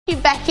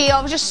Becky,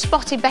 I've just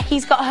spotted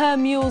Becky's got her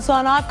mules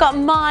on, I've got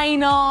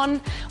mine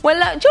on. Well, do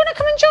you want to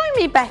come and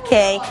join me,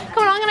 Becky?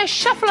 Come on, I'm going to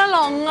shuffle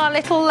along our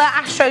little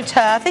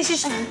AstroTurf. This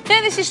is,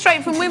 this is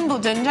straight from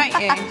Wimbledon, don't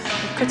you?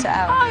 Cut it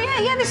out.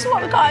 Oh, yeah, this is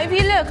what we've got. If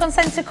you look on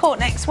centre court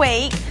next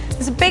week,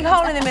 there's a big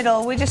hole in the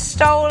middle. We just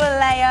stole a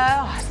layer.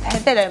 Oh,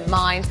 they don't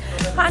mind.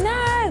 I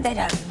know, they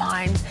don't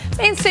mind.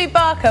 Me and Sue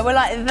Barker, we're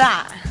like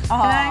that. Oh.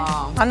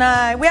 You know?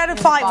 I know. We had a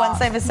fight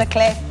once over Sir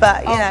Cliff,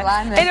 but, you know,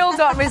 blimey. it all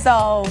got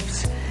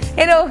resolved.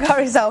 It all got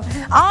resolved.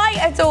 I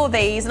adore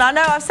these, and I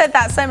know I've said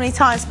that so many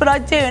times, but I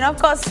do, and I've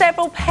got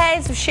several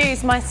pairs of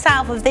shoes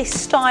myself of this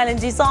style and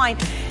design.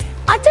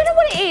 I don't know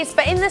what it is,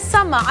 but in the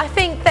summer, I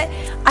think that,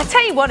 I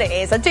tell you what it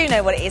is, I do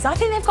know what it is. I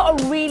think they've got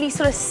a really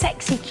sort of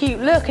sexy, cute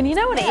look, and you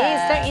know what it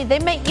is, don't you? They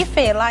make you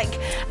feel like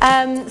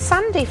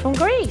Sandy from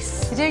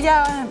Greece. You do,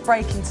 yeah, and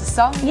break into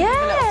song.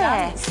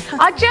 Yeah.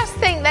 I just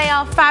think they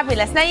are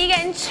fabulous. Now, you're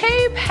getting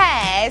two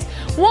pairs,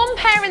 one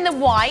pair in the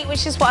white,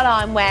 which is what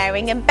I'm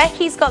wearing, and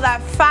Becky's got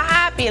that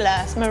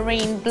fabulous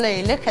marine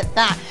blue. Look at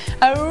that.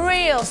 A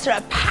real sort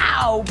of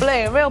pow blue,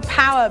 a real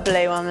power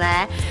blue on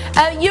there.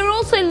 You're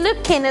also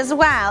looking as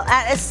well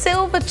at a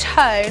silver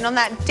tone on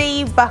that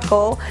D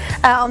buckle,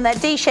 on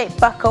that D-shaped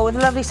buckle with a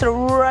lovely sort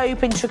of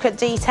rope intricate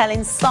detail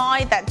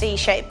inside that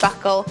D-shaped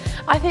buckle.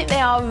 I think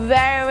they are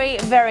very,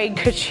 very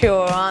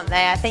couture, aren't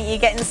they? I think you're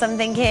getting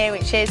something here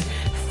which is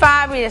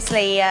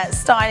fabulously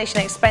stylish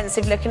and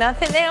expensive looking. I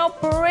think they are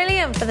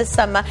brilliant for the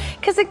summer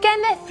because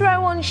again they're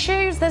throw-on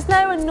shoes. There's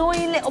no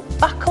annoying little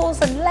buckles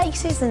and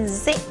laces and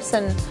zips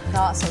and... No,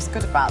 that's what's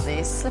good about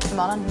these. Slip them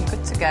on and you're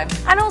good to go.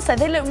 And also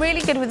they look really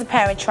good with a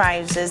pair of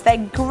trousers.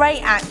 They're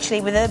great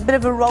actually with a bit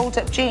of a rolled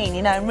up jean,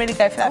 you know, and really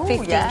go for that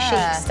 15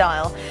 chic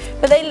style.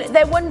 But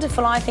they're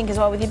wonderful, I think, as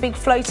well with your big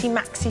floaty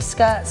maxi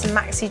skirts and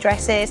maxi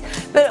dresses,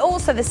 but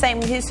also the same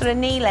with your sort of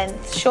knee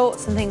length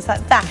shorts and things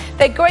like that.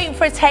 They're great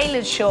for a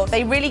tailored short.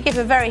 They really give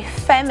a very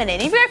feminine.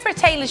 If you go for a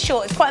tailored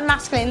short, it's quite a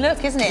masculine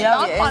look, isn't it? Yeah,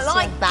 I quite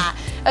like that,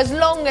 as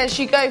long as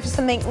you go for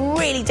something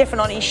really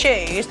different on your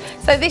shoes.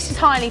 So this is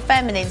highly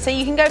feminine. So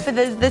you can go for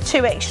the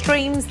two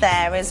extremes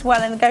there as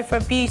well, and go for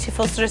a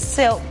beautiful sort of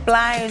silk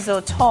blouse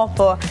or top,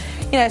 or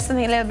you know,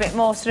 something a little bit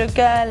more sort of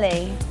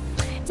girly.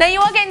 Now you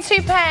are getting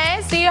two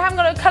pairs, so you haven't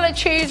got a colour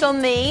choose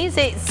on these.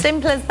 It's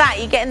simple as that.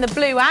 You're getting the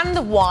blue and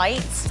the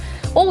white.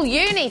 All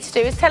you need to do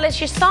is tell us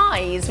your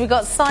size. We've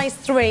got size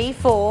 3,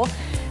 4,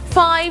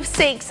 5,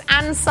 6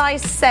 and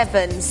size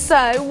 7.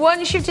 So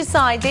once you've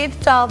decided,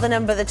 dial the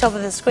number at the top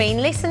of the screen,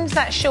 listen to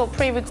that short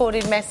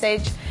pre-recorded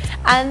message,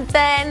 and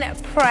then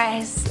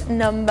press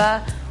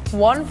number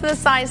 1 for the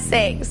size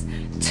 6,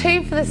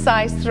 2 for the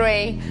size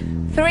 3,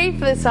 3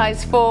 for the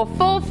size 4,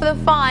 4 for the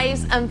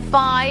 5s, and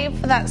 5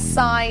 for that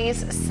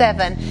size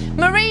 7.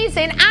 Marie's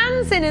in,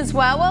 Anne's in as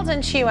well. Well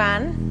done to you,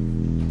 Anne.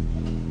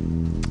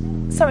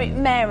 Sorry,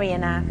 Mary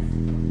and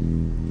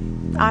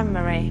Anne. I'm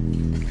Marie.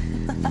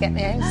 Get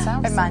my own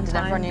self. Reminded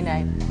everyone your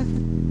name.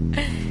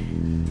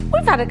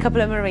 We've had a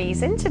couple of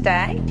Maries in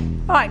today.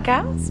 All right,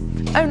 girls.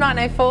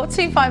 0904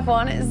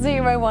 251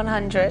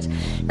 0100.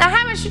 Now,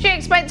 how much would you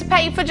expect to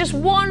pay for just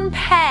one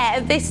pair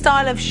of this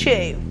style of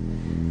shoe?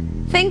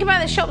 Think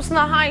about the shops on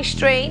the high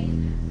street.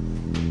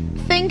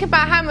 Think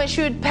about how much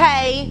you would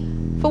pay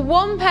for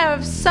one pair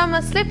of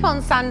summer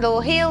slip-on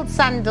sandal, heeled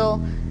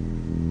sandal,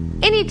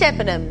 in your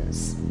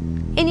Debenhams,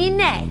 in your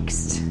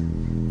Next,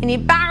 in your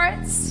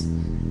Barrett's,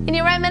 in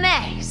your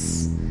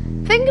M&S.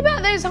 Think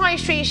about those high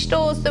street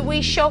stores that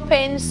we shop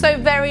in so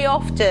very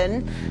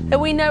often, that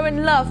we know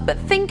and love, but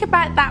think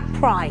about that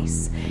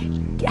price.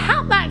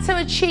 Help that to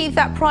achieve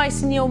that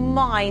price in your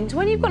mind.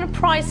 When you've got a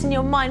price in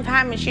your mind for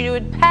how much you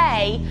would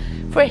pay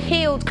for a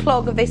heeled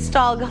clog of this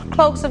style,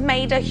 clogs have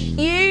made a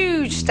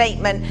huge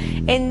statement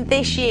in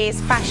this year's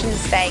fashion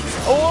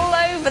stakes all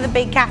over the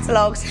big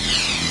catalogues.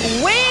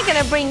 We're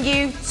going to bring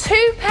you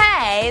two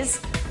pairs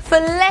for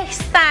less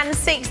than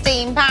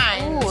 £16.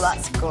 Oh,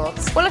 that's good.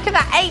 Well, look at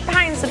that,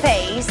 £8 a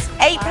piece,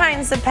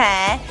 £8 a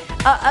pair.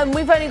 And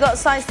we've only got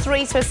size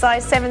 3 to a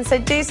size 7, so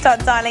do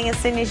start dialing as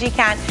soon as you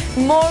can.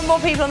 More and more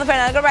people on the phone.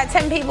 I've got about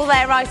 10 people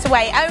there right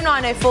away.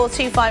 0904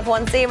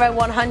 251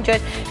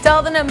 0100.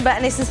 Dial the number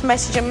and listen to the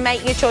message and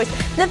make your choice.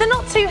 Now, they're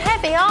not too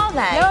heavy, are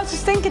they? No, I was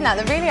just thinking that.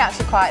 They're really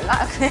actually quite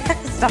light.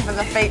 Stuff on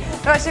the feet.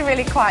 They're actually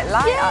really quite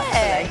light,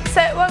 actually.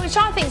 So, well, which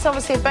I think is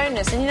obviously a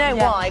bonus, and you know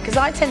why? Because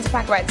I tend to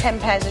pack about 10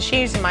 pairs of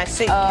shoes in my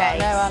suitcase. Oh,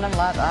 no, I don't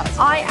like that.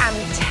 I am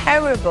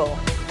terrible.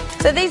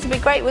 So these would be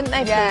great, wouldn't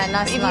they? Yeah,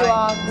 nice if and you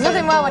are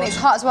nothing well when it's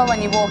hot as well,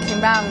 when you're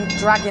walking around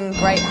dragging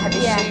great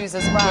heavy shoes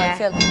as well. Yeah. I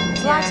feel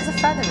it's light as a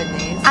feather in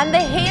these. And the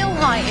heel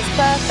height is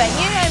perfect.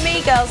 You know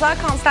me, girls, I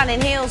can't stand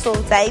in heels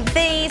all day.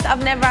 These,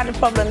 I've never had a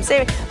problem.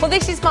 Seriously. Well,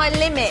 this is my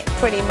limit,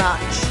 pretty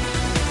much.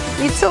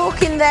 You're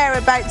talking there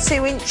about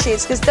 2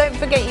 inches, because don't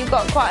forget you've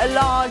got quite a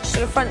large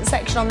sort of front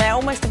section on there,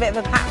 almost a bit of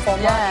a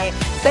platform, aren't you?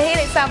 The heel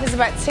itself is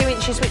about 2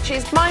 inches, which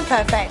is my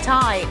perfect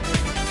height.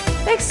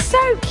 They're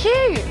so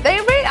cute. They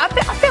really, I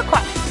feel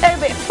quite, they're a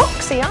bit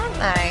foxy, aren't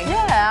they?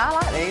 Yeah, I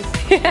like these.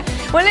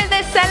 Well, look,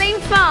 they're selling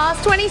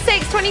fast.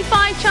 26,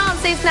 25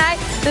 chances now.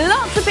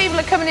 Lots of people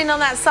are coming in on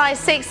that size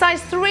 6.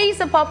 Size 3s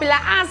are popular,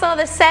 as are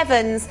the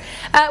 7s.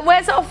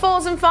 Where's our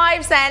 4s and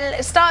 5s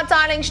then? Start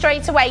dialing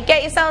straight away.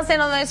 Get yourselves in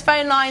on those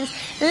phone lines.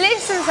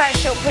 Listen to that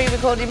short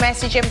pre-recorded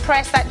message and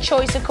press that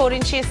choice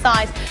according to your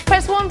size.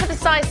 Press 1 for the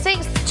size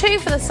 6, 2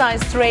 for the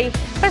size 3.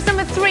 Press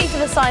number 3 for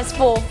the size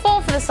 4,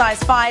 4 for the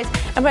size 5,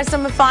 and press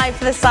number 5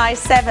 for the size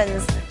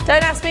 7s.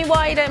 Don't ask me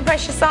why you don't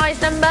press your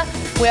size number.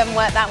 We haven't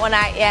worked that one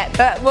out yet,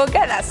 but we'll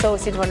get that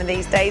sorted one of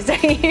these days,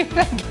 don't you?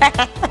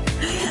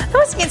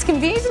 Otherwise it gets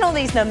confusing, all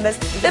these numbers.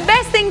 The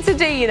best thing to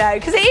do, you know,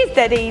 because it is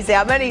dead easy,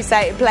 I'm only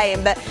saying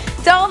playing, but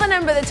dial the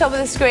number at the top of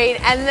the screen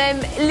and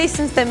then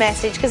listen to the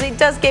message, because it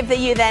does give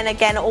you then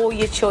again all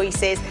your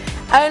choices.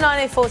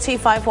 0904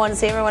 251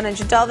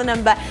 0100, dial the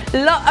number.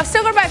 I've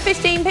still got about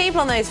 15 people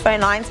on those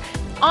phone lines.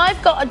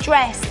 I've got a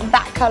dress of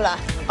that colour.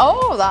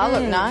 Oh, that'll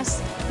look nice.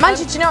 Mind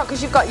you, do you know what?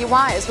 Because you've got your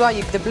white as well.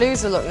 The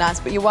blues will look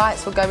nice, but your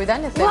whites will go with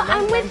anything. Well,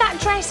 and with that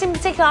dress in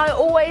particular, I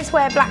always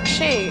wear black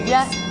shoes.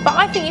 Yeah. But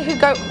I think you could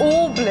go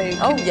all blue.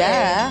 Oh,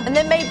 yeah. You? And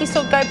then maybe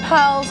sort of go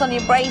pearls on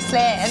your bracelet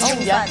and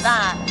things like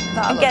that.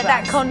 That'll and get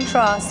that nice.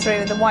 contrast through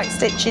with the white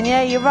stitching.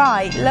 Yeah, you're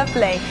right.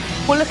 Lovely.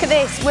 Well, look at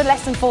this. We're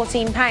less than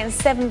 £14,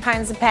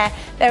 £7 a pair.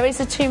 There is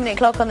a 2-minute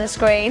clock on the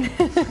screen.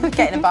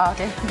 Getting a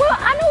bargain. Well,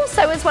 and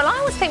also as well, I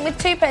always think with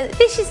 £2,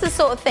 this is the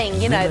sort of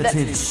thing, you know, that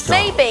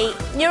maybe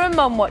you're a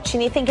mum watching,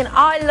 you're thinking,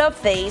 I love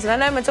these, and I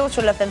know my daughter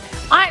will love them.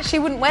 I actually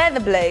wouldn't wear the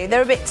blue.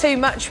 They're a bit too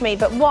much for me,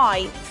 but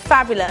white,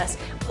 fabulous.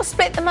 We'll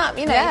split them up,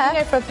 you know, you can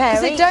go for a pair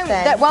each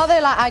then. While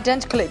they're like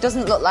identical, it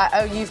doesn't look like,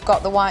 oh, you've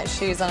got the white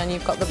shoes on and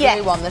you've got the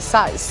blue one. The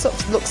size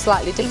looks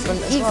slightly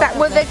different as exactly.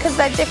 well. Well, because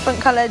they're different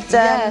coloured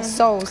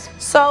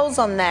soles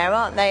on there,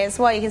 aren't they, as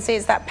well? You can see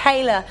it's that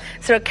paler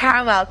sort of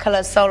caramel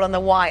coloured sole on the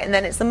white, and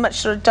then it's the much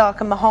sort of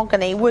darker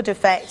mahogany wood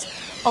effect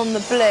on the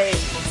blue.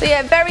 So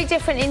yeah, very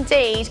different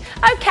indeed.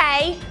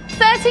 Okay,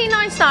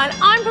 $13.99.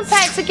 I'm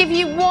prepared to give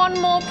you one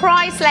more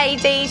price,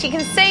 ladies. You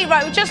can see,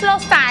 right, we just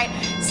lost out.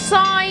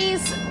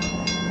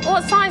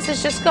 What size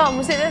has just gone?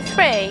 Was it the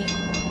 3?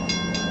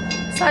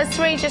 Size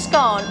 3 just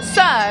gone.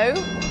 So,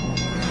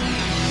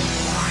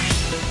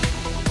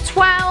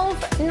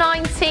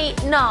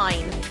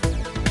 $12.99.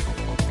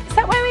 Is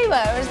that where we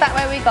were, or is that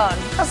where we gone?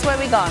 That's where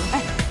we gone.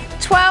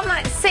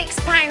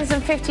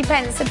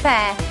 £6.50 a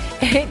pair.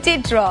 It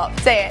did drop,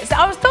 so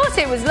I thought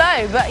it was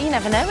low, but you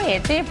never know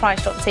here, do you?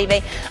 Price Drop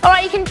TV. All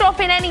right, you can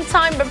drop in any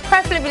time, but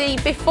preferably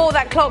before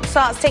that clock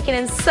starts ticking,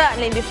 and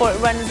certainly before it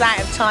runs out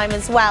of time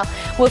as well.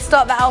 We'll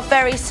start that off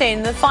very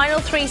soon. The final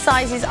 3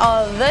 sizes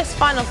are this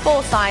final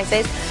 4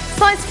 sizes: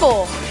 size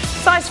 4,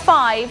 size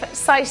 5,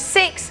 size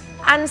 6,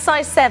 and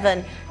size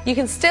 7. You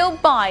can still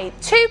buy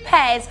 2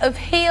 pairs of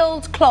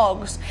heeled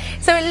clogs.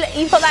 So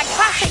you've got that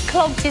classic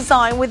clog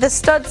design with the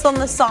studs on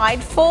the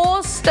side,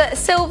 4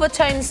 silver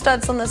tone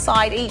studs on the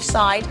side, each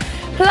side.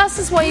 Plus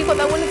as well, you've got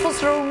that wonderful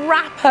sort of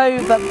wrap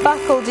over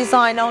buckle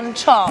design on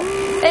top.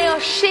 They are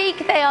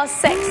chic, they are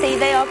sexy,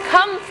 they are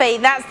comfy.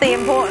 That's the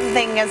important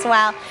thing as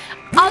well.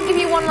 I'll give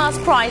you one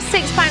last price,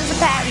 £6 a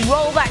pair.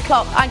 Roll that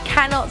clock. I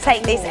cannot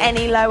take this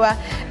any lower,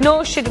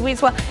 nor should we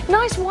as well.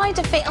 Nice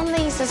wider fit on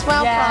these as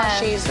well for our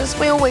shoes, as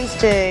we always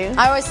do.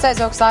 I always say as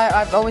well, because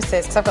I've always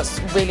said, because I've got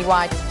really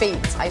wide feet,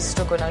 I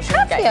struggle when I was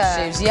getting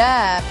shoes.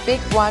 Yeah, big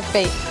wide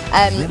feet.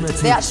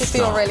 They actually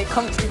feel really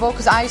comfortable,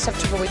 because I used to have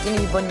trouble with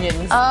knee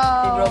bunions.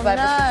 Oh, they rub over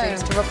for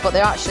things to rub, but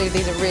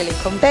these are really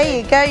comfy. There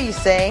you go, you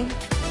see.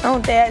 Oh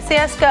dear, see,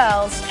 us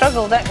girls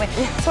struggle, don't we?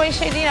 So we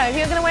should, you know, if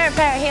you're going to wear a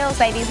pair of heels,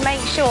 ladies,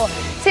 make sure.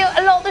 See,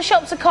 a lot of the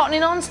shops are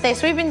cottoning on to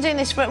this. We've been doing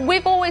this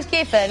we've always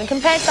given,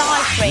 compared to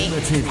High Street,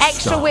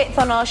 extra width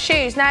on our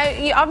shoes. Now,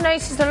 I've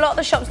noticed a lot of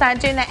the shops now are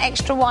doing that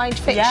extra wide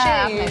fit shoes.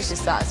 Yeah, I've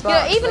noticed that as well.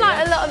 You know, even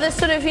like a lot of the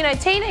sort of, you know,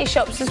 teenage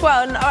shops as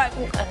well. And,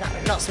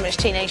 not so much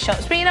teenage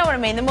shops, but you know what I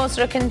mean, the more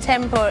sort of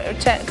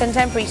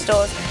contemporary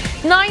stores.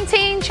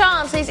 19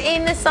 chances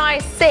in the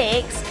size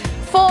 6.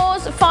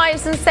 4s,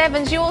 5s and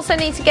 7s. You also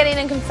need to get in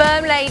and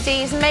confirm,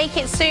 ladies. Make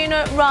it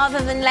sooner rather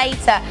than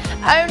later.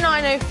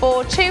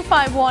 0904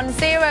 251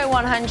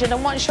 0100.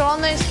 And once you're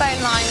on those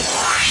phone lines,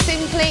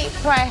 simply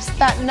press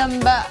that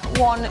number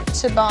 1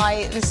 to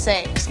buy the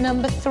 6,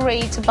 number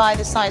 3 to buy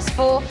the size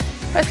 4,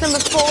 press number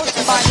 4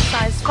 to buy the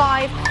size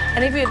 5,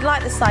 and if you'd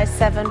like the size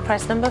 7,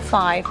 press number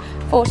 5.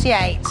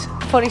 48,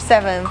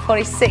 47,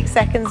 46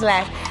 seconds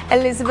left.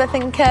 Elizabeth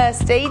and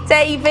Kirsty.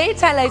 David,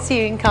 hello to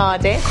you in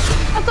Cardiff.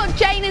 I've got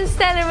Jane and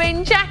Stella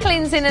in.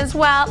 Jacqueline's in as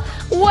well.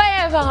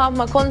 Way over half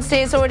my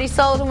quantity is already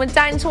sold, and we're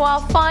down to our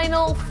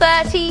final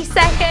 30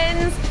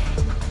 seconds.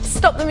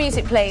 Stop the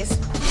music, please.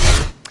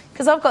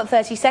 Because I've got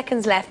 30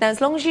 seconds left. Now,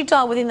 as long as you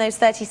dial within those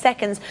 30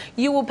 seconds,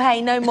 you will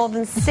pay no more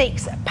than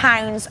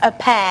 £6 a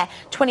pair.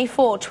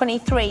 24,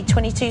 23,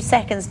 22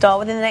 seconds. Dial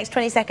within the next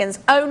 20 seconds.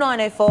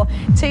 0904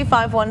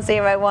 251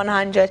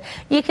 0100.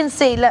 You can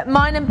see, look,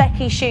 mine and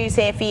Becky's shoes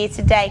here for you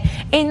today.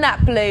 In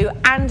that blue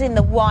and in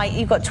the white,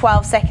 you've got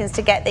 12 seconds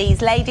to get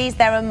these. Ladies,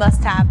 they're a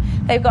must-have.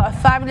 They've got a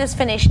fabulous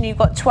finish, and you've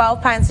got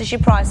 £12 as your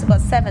price. I've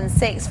got 7,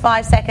 6,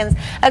 5 seconds.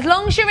 As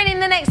long as you're in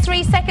the next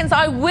 3 seconds,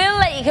 I will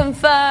let you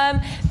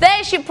confirm.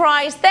 There's your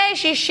price,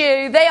 there's your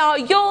shoe. They are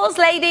yours,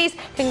 ladies.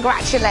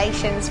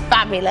 Congratulations.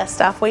 Fabulous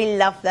stuff. We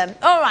love them.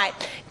 All right.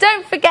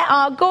 Don't forget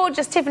our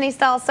gorgeous Tiffany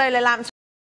style solar lamps.